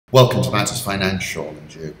Welcome to Matters Financial and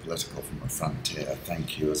Geopolitical from the Frontier.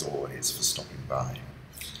 Thank you as always for stopping by.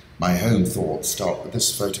 My home thoughts start with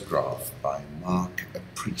this photograph by Mark a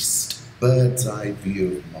Priest, bird's eye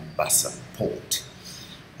view of Mombasa port.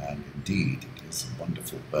 And indeed, it is a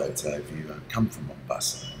wonderful bird's eye view. I come from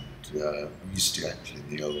Mombasa and we used to actually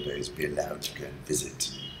in the old days be allowed to go and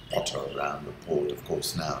visit, potter around the port. Of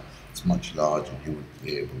course now it's much larger, you wouldn't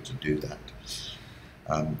be able to do that.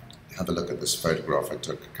 Have a look at this photograph I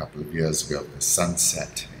took a couple of years ago of the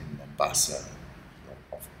sunset in Mombasa,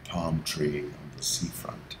 of a palm tree on the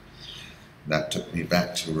seafront. That took me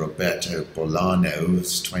back to Roberto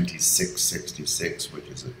Bolaño's 2666, which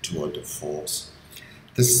is a tour de force.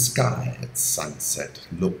 The sky at sunset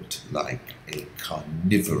looked like a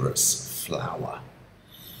carnivorous flower.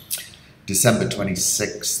 December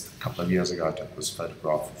 26th, a couple of years ago, I took this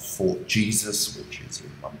photograph of Fort Jesus, which is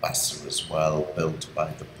in Mombasa as well, built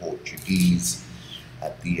by the Portuguese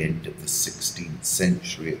at the end of the 16th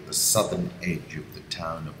century at the southern edge of the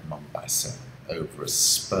town of Mombasa, over a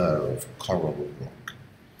spur of coral rock,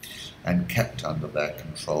 and kept under their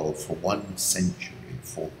control for 1 century.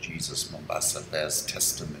 Fort Jesus Mombasa bears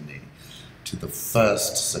testimony to the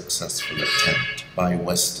first successful attempt by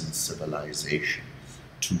Western civilization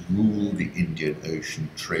to rule the Indian Ocean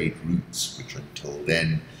trade routes, which until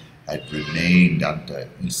then had remained under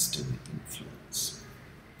Eastern influence.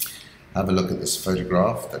 Have a look at this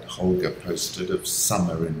photograph that Holger posted of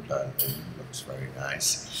summer in Berlin. It looks very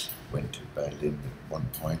nice. Went to Berlin at one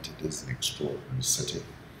point. It is an extraordinary city.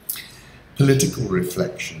 Political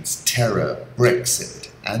reflections, terror,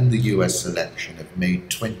 Brexit, and the US election have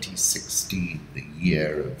made 2016 the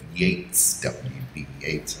year of Yeats, W.B.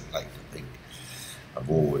 Yeats, I'd like to think. I've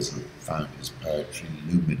always found his poetry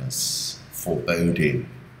luminous, foreboding,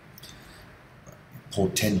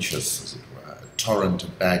 portentous, as it were. A torrent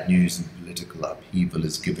of bad news and political upheaval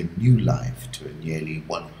has given new life to a nearly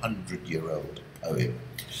 100-year-old poem,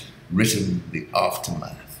 written in the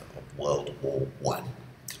aftermath of World War I.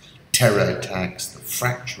 Terror attacks, the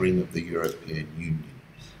fracturing of the European Union,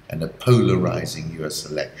 and a polarizing US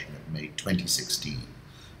election have made 2016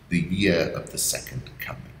 the year of the second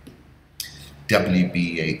coming. W.B.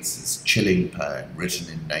 Yeats's chilling poem, written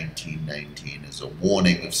in 1919, is a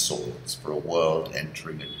warning of sorts for a world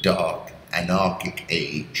entering a dark, anarchic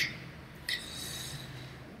age.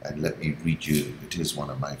 And let me read you, it is one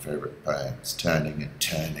of my favorite poems. Turning and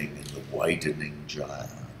turning in the widening gyre,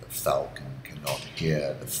 the falcon cannot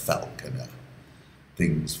hear the falconer.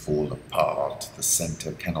 Things fall apart, the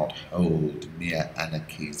centre cannot hold, mere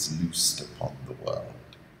anarchies loosed upon the world.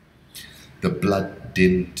 The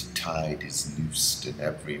blood-dimmed tide is loosed, and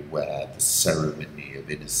everywhere the ceremony of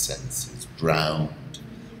innocence is drowned.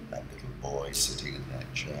 That little boy sitting in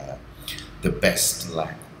that chair. The best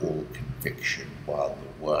lack all conviction, while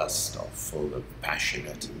the worst are full of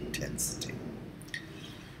passionate intensity.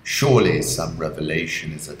 Surely some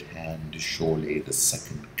revelation is at hand, surely the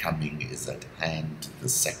second coming is at hand, the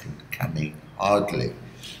second coming hardly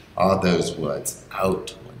are those words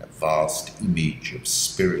out when a vast image of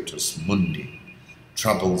spiritus mundi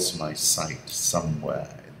troubles my sight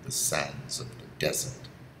somewhere in the sands of the desert.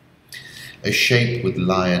 A shape with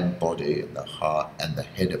lion body and the heart and the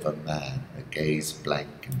head of a man, a gaze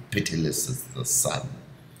blank and pitiless as the sun,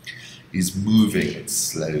 is moving its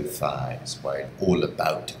slow thighs while all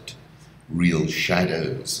about it, real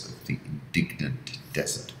shadows of the indignant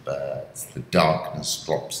desert birds. The darkness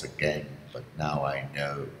drops again, but now I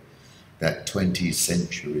know that 20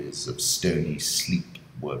 centuries of stony sleep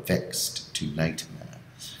were vexed to nightmare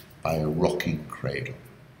by a rocking cradle.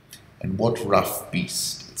 And what rough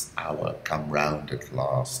beast, its hour come round at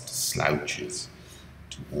last, slouches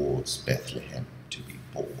towards Bethlehem to be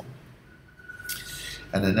born?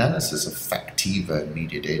 An analysis of Factiva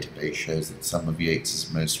media database shows that some of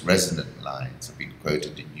Yeats's most resonant lines have been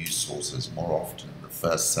quoted in news sources more often in the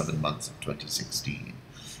first 7 months of 2016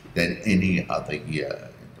 than any other year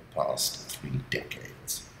in the past 3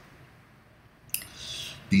 decades.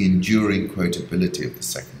 The enduring quotability of the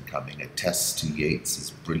second coming attests to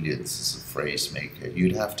Yeats's brilliance as a phrase maker.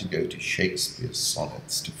 You'd have to go to Shakespeare's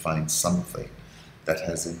sonnets to find something that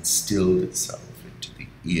has instilled itself into the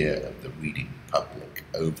ear of the reading public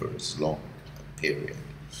over as long a period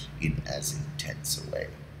in as intense a way.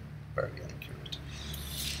 Very accurate.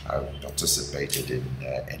 I participated in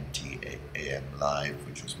NTAM Live,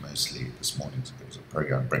 which was mostly this morning, it was a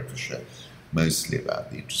program breakfast show, mostly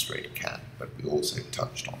about the interest rate cap, but we also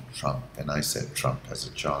touched on Trump, and I said Trump has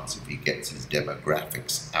a chance if he gets his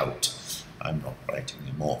demographics out. I'm not writing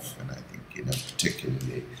him off, and I think,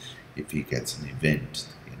 particularly if he gets an event,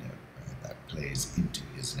 that plays into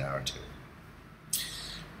his narrative.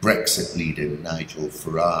 Brexit leader Nigel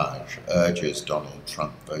Farage urges Donald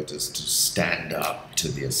Trump voters to stand up to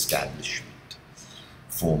the establishment.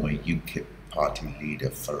 Former UKIP party leader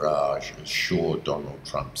Farage assured Donald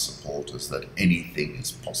Trump supporters that anything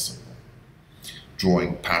is possible,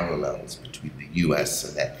 drawing parallels between the US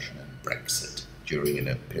election and Brexit during an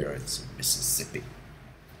appearance in Mississippi.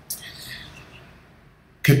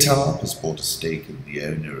 Qatar has bought a stake in the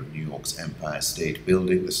owner of New York's Empire State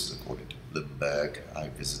Building. This is according to Bloomberg. I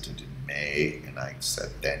visited in May and I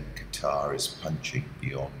said then Qatar is punching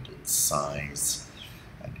beyond its size.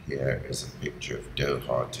 And here is a picture of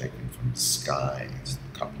Doha taken from the sky a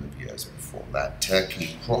couple of years before that.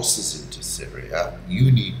 Turkey crosses into Syria,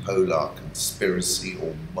 unipolar conspiracy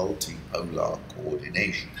or multipolar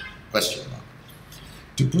coordination? Question mark.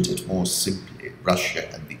 To put it more simply, Russia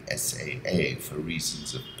and the SAA, for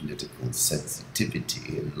reasons of political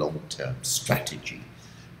sensitivity and long-term strategy,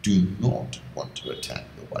 do not want to attack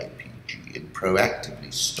the YPG and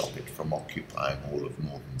proactively stop it from occupying all of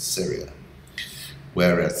northern Syria,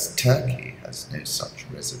 whereas Turkey has no such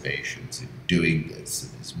reservations in doing this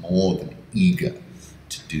and is more than eager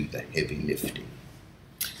to do the heavy lifting.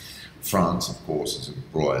 France, of course, is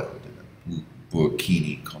embroiled in a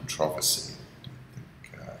Burkini controversy.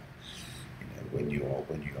 When you're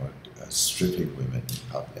stripping women in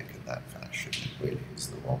public in that fashion, it really is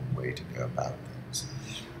the wrong way to go about things.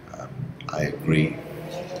 I agree,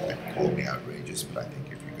 they call me outrageous, but I think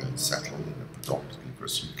if you go and settle in a predominantly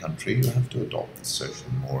Christian country, you have to adopt the social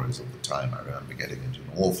mores of the time. I remember getting into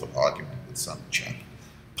an awful argument with some chap,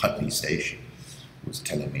 Putney Station, who was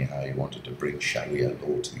telling me how he wanted to bring Sharia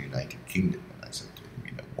law to the United Kingdom, and I said to him,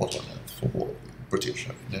 what on earth for? The British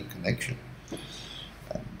have no connection.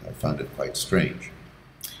 And I found it quite strange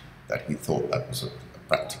that he thought that was a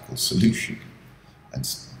practical solution, and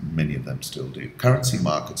many of them still do. Currency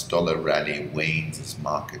markets, dollar rally wanes as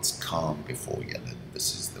markets calm before Yellen.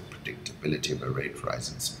 This is the predictability of a rate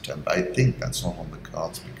rise in September. I think that's not on the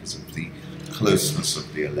cards because of the closeness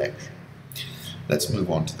of the election. Let's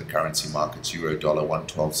move on to the currency markets. Euro dollar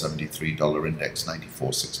 112.73, dollar index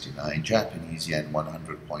 94.69, Japanese yen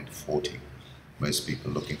 100.40. Most people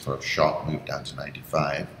looking for a sharp move down to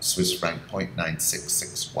 95. Swiss franc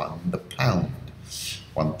 0.9661. The pound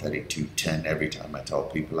 132.10. Every time I tell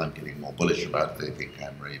people I'm getting more bullish about it, they think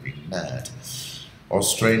I'm raving mad.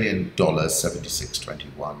 Australian dollar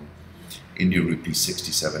 76.21. Indian rupee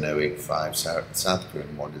 67.085. South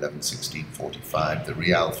Korean won 11.1645. The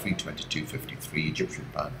Rial 322.53. Egyptian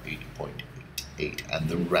pound 80.88. And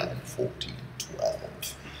the rand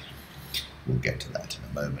 14.12. We'll get to that in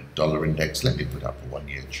a moment. Dollar index, let me put up a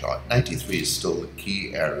one-year chart. 93 is still the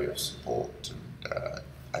key area of support, and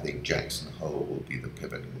I think Jackson Hole will be the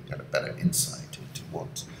pivot. We'll get a better insight into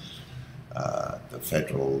what the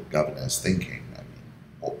federal governor is thinking. I mean,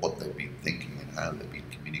 what they've been thinking and how they've been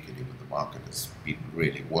communicating with the market has been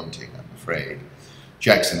really wanting, I'm afraid.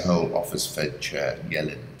 Jackson Hole offers Fed Chair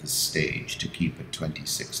Yellen the stage to keep a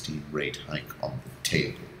 2016 rate hike on the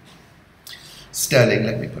table. Sterling,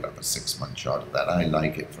 let me put up a 6-month chart of that. I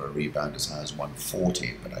like it for a rebound as high as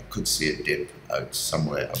 140, but I could see it dip out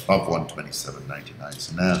somewhere above 127.99.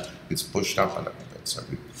 So now it's pushed up a little bit. So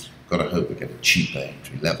we've got to hope we get a cheaper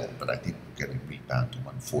entry level, but I think we're going to rebound to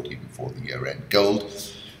 140 before the year end. Gold,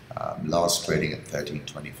 last trading at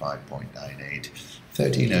 1325.98.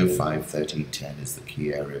 1305, 1310 is the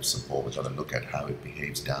key area of support. We've got to look at how it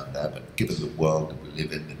behaves down there, but given the world that we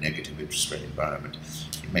live in, the negative interest rate environment,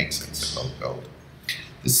 it makes sense to hold gold.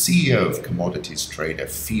 The CEO of commodities trader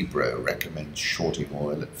Fibro recommends shorting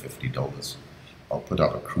oil at $50. I'll put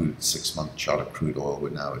up a crude 6-month chart of crude oil.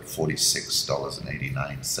 We're now at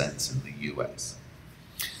 $46.89 in the US.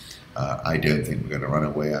 I don't think we're going to run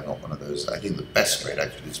away. I'm not one of those. I think the best trade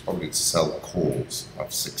actually is probably to sell calls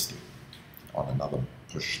of 60 on another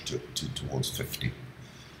push towards 50.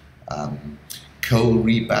 Coal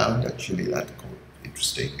rebound, actually that's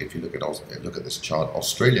interesting. If you look at this chart,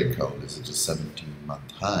 Australian coal is at a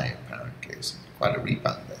 17-month high apparently, so quite a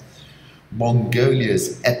rebound there.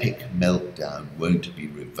 Mongolia's epic meltdown won't be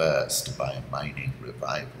reversed by a mining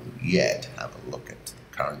revival yet. Have a look at the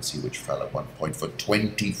currency, which fell at one point for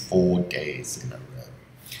 24 days in a row.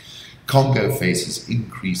 Congo faces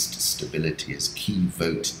increased stability as key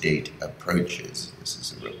vote date approaches. This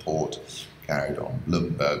is a report carried on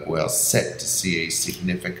Bloomberg. We are set to see a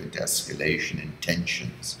significant escalation in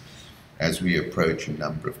tensions as we approach a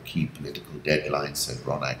number of key political deadlines, said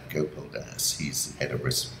Ronak Gopaldas. He's the head of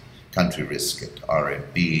country risk at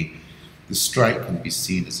RMB. The strike can be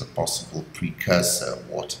seen as a possible precursor of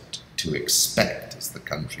what to expect as the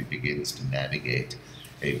country begins to navigate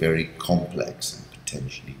a very complex and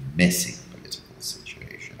potentially messy political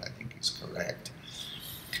situation.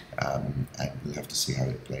 to see how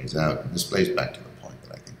it plays out. And this plays back to the point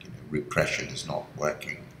that I think, repression is not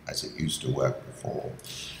working as it used to work before,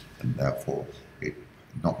 and therefore,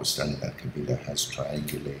 notwithstanding that Kabila has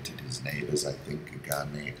triangulated his neighbours, I think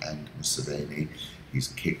Kagame and Museveni, he's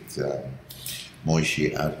kicked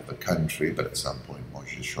Moishi out of the country, but at some point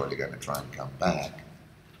Moishi is surely going to try and come back.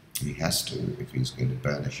 He has to, if he's going to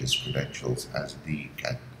burnish his credentials as the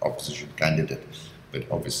opposition candidate, but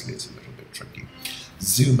obviously it's a little bit tricky.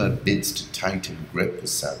 Zuma bids to tighten grip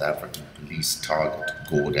as South African police target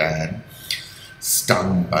Gordhan.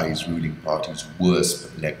 Stunned by his ruling party's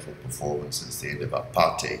worst electoral performance since the end of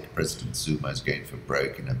apartheid, President Zuma is going for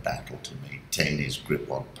broke in a battle to maintain his grip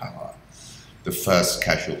on power. The first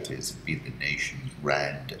casualties have been the nation's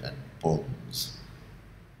rand and bonds.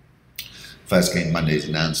 First came Monday's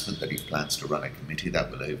announcement that he plans to run a committee that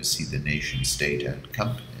will oversee the nation's state-owned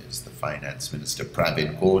companies. The finance minister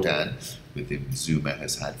Pravin Gordhan, with whom Zuma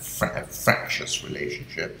has had a fractious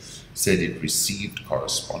relationship, said it received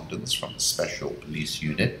correspondence from a special police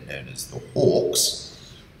unit known as the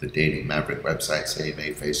Hawks. The Daily Maverick website said he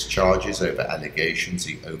may face charges over allegations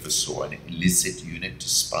he oversaw an illicit unit to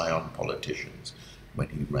spy on politicians when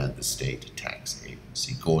he ran the state tax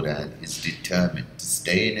agency. Gordhan is determined to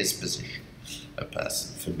stay in his position, a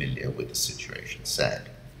person familiar with the situation said.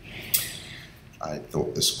 I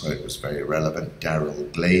thought this quote was very relevant.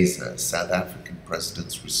 Daryl Glazer, South African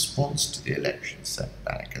president's response to the election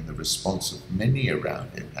setback, and the response of many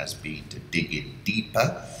around him has been to dig in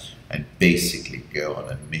deeper and basically go on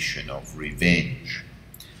a mission of revenge.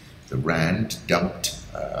 The rand dumped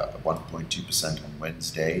 1.2% on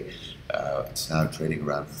Wednesday. It's now trading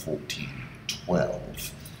around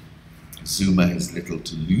 14.12. Zuma has little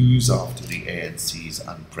to lose after the ANC's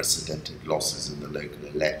unprecedented losses in the local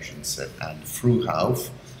elections, said Anne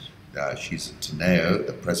Fruhauf. She's at Teneo.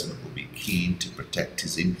 The president will be keen to protect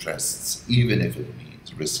his interests, even if it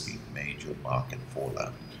means risking major market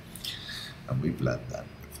fallout. And we've learned that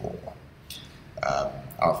before.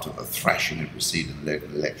 After the thrashing it received in the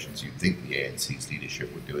local elections, you'd think the ANC's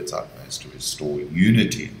leadership would do its utmost to restore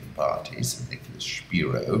unity in the party, said Nicholas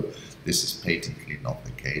Spiro. This is patently not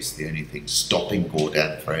the case. The only thing stopping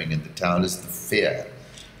Gordhan throwing in the towel is the fear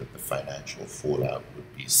that the financial fallout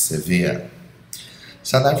would be severe.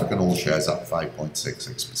 South African all shares up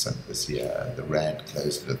 5.66% this year. The rand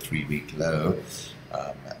closed at a 3-week low,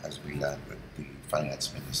 as we learned that the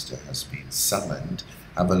finance minister has been summoned.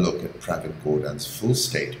 Have a look at Pravin Gordhan's full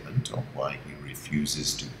statement on why he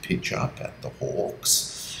refuses to pitch up at the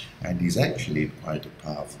Hawks. And he's actually in quite a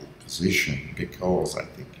powerful position because I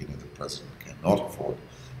think, the president cannot afford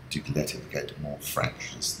to let it get more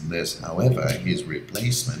fractious than this. However, his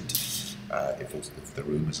replacement, if the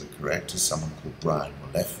rumours are correct, is someone called Brian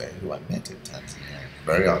Molefe, who I met in Tanzania,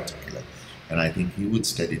 very articulate, and I think he would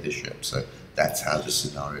steady the ship. So that's how the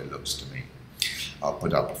scenario looks to me. I'll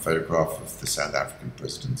put up a photograph of the South African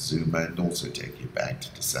President Zuma and also take you back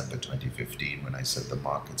to December 2015 when I said the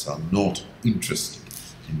markets are not interested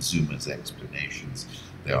in Zuma's explanations.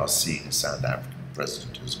 They are seeing a South African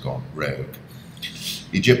president who's gone rogue.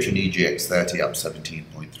 Egyptian EGX 30 up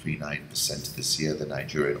 17.39% this year. The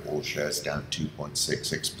Nigerian all shares down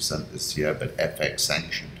 2.66% this year, but FX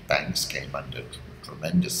sanctioned banks came under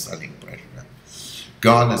tremendous selling pressure.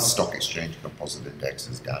 Ghana's stock exchange composite index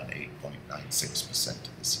is down 8.96%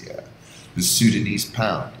 this year. The Sudanese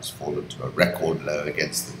pound has fallen to a record low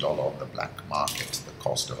against the dollar on the black market. The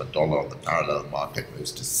cost of a dollar on the parallel market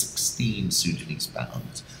rose to 16 Sudanese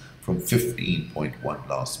pounds from 15.1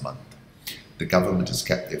 last month. The government has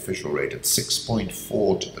kept the official rate at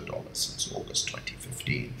 6.4 to the dollar since August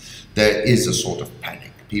 2015. There is a sort of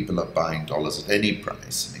panic. People are buying dollars at any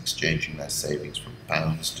price and exchanging their savings from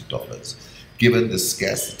pounds to dollars. Given the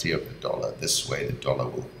scarcity of the dollar, this way the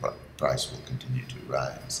dollar price will continue to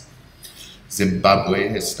rise. Zimbabwe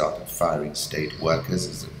has started firing state workers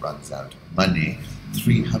as it runs out of money.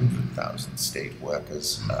 300,000 state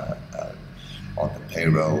workers on the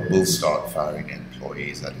payroll will start firing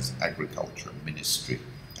employees at its agriculture ministry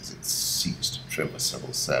as it seeks to trim a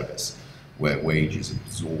civil service where wages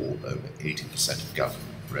absorb over 80% of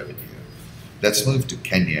government revenue. Let's move to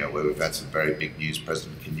Kenya, where we've had some very big news.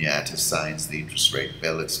 President Kenyatta signs the interest rate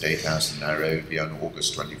bill at State House in Nairobi on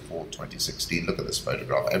August 24, 2016. Look at this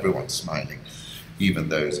photograph. Everyone's smiling, even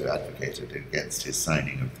those who advocated against his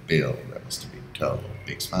signing of the bill. That must have been told.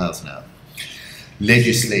 Big smiles now.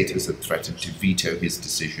 Legislators have threatened to veto his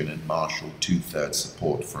decision and marshal two-thirds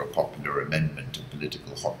support for a popular amendment to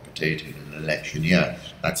political hot potato in an election year.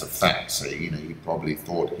 That's a fact. So, he probably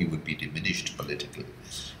thought he would be diminished politically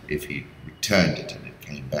if he returned it and it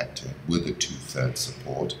came back to him with a two-thirds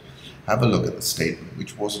support. Have a look at the statement,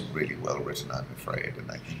 which wasn't really well written, I'm afraid,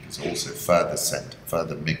 and I think it's also further sent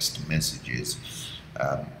further mixed messages.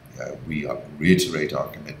 We reiterate our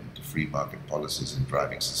commitment to free market policies and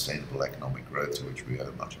driving sustainable economic growth, to which we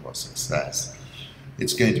owe much of our success.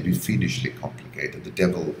 It's going to be fiendishly complicated. The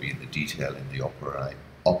devil will be in the detail in the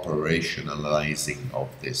operationalizing of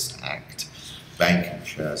this act. Banking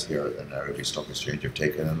shares here at the Nairobi Stock Exchange have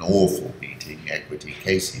taken an awful beating. Equity,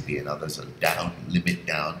 KCB and others are down, limit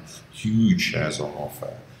down, huge shares on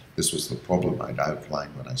offer. This was the problem I'd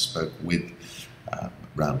outlined when I spoke with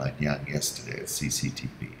Ramanyang yesterday at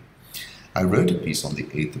CCTV. I wrote a piece on the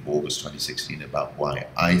 8th of August 2016 about why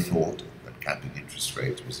I thought that capping interest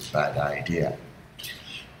rates was a bad idea.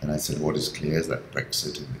 And I said, what is clear is that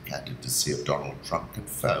Brexit and the candidacy of Donald Trump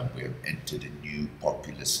confirm we have entered a new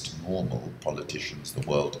populist normal. Politicians the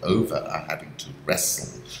world over are having to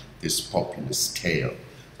wrestle this populist tiger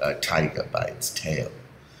by its tail.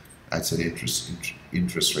 I said interest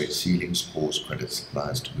rate ceilings cause credit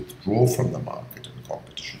suppliers to withdraw from the market and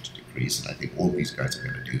competition to decrease. And I think all these guys are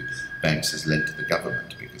going to do. Banks has lent to the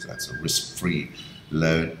government because that's a risk-free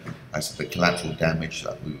loan. I said the collateral damage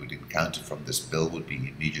that we would encounter from this bill would be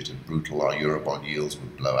immediate and brutal. Our Eurobond yields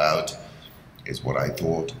would blow out, is what I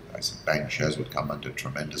thought. I said bank shares would come under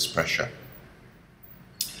tremendous pressure.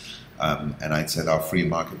 And I said our free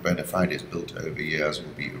market bona fides built over years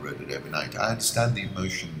will be eroded overnight. I understand the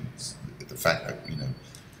emotions, the fact that, you know,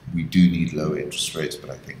 we do need lower interest rates, but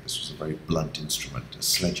I think this was a very blunt instrument, a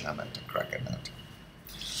sledgehammer to crack a nut.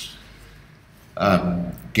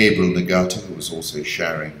 Gabriel Nagato, who was also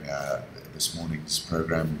sharing this morning's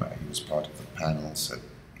program, he was part of the panel, said,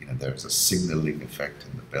 you know, there's a signaling effect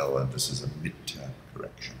in the bill and this is a midterm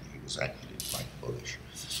correction. He was actually quite bullish.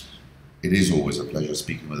 It is always a pleasure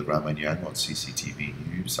speaking with Ramanyang on CCTV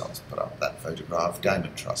News. I'll put up that photograph.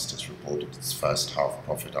 Diamond Trust has reported its first half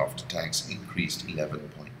profit after tax increased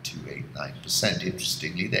 11.289%.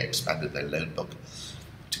 Interestingly, they expanded their loan book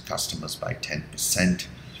to customers by 10%.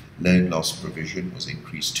 Loan loss provision was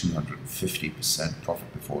increased 250%.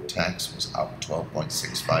 Profit before tax was up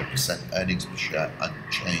 12.65%. Earnings per share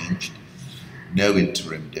unchanged. No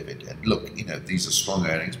interim dividend. Look, you know, these are strong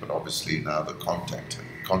earnings, but obviously now the context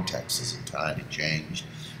has entirely changed.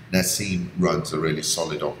 Nassim runs a really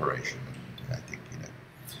solid operation, and I think, you know,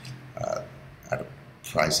 at a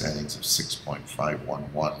price earnings of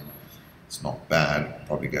 6.511, it's not bad.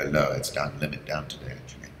 Probably go lower. It's limit down today,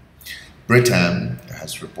 actually. Britam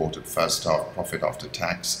has reported first half profit after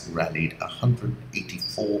tax rallied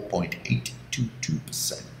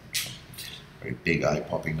 184.822%. Very big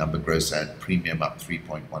eye-popping number. Gross earned premium up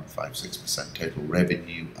 3.156%. Total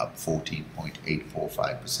revenue up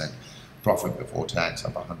 14.845%. Profit before tax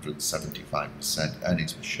up 175%.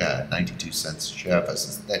 Earnings per share 92 cents a share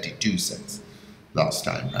versus 32 cents last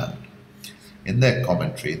time round. In their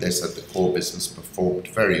commentary, they said the core business performed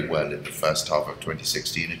very well in the first half of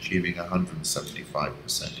 2016, achieving a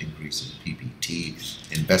 175% increase in PBT,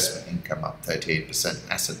 investment income up 38%,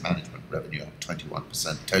 asset management revenue up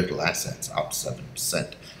 21%, total assets up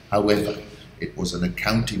 7%. However, it was an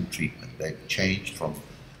accounting treatment. They've changed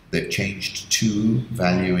to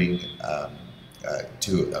valuing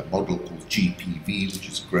to a model called GPV, which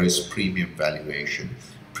is gross premium valuation.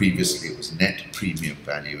 Previously, it was net premium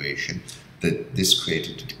valuation. This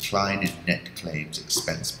created a decline in net claims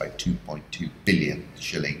expense by 2.2 billion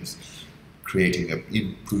shillings, creating an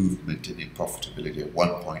improvement in profitability of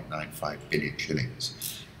 1.95 billion shillings.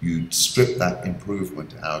 You strip that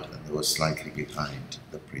improvement out and they were slightly behind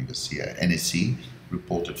the previous year. NSE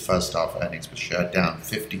reported first half earnings per share down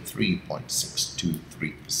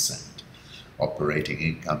 53.623%. Operating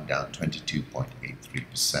income down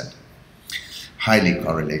 22.83%. Highly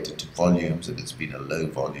correlated to volumes, and it's been a low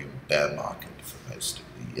volume bear market for most of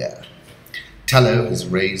the year. Tullow has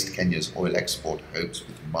raised Kenya's oil export hopes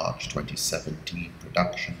with March 2017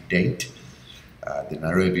 production date. The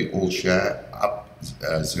Nairobi oil share up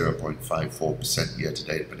 0.54% year to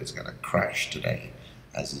date, but it's going to crash today,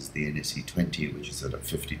 as is the NSE 20, which is at a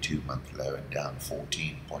 52-month low and down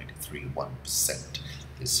 14.31%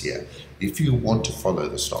 this year. If you want to follow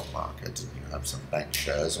the stock market and you have some bank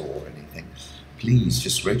shares or anything, please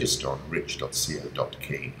just register on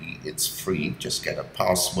rich.co.ke. It's free. Just get a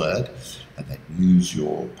password and then use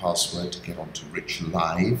your password to get onto Rich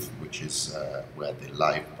Live, which is where the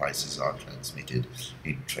live prices are transmitted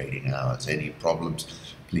in trading hours. Any problems,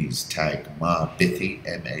 please tag Marbithi,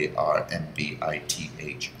 M-A-R-M-B-I-T-H-I,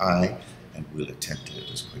 and we'll attend to it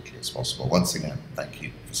as quickly as possible. Once again, thank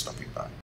you for stopping by.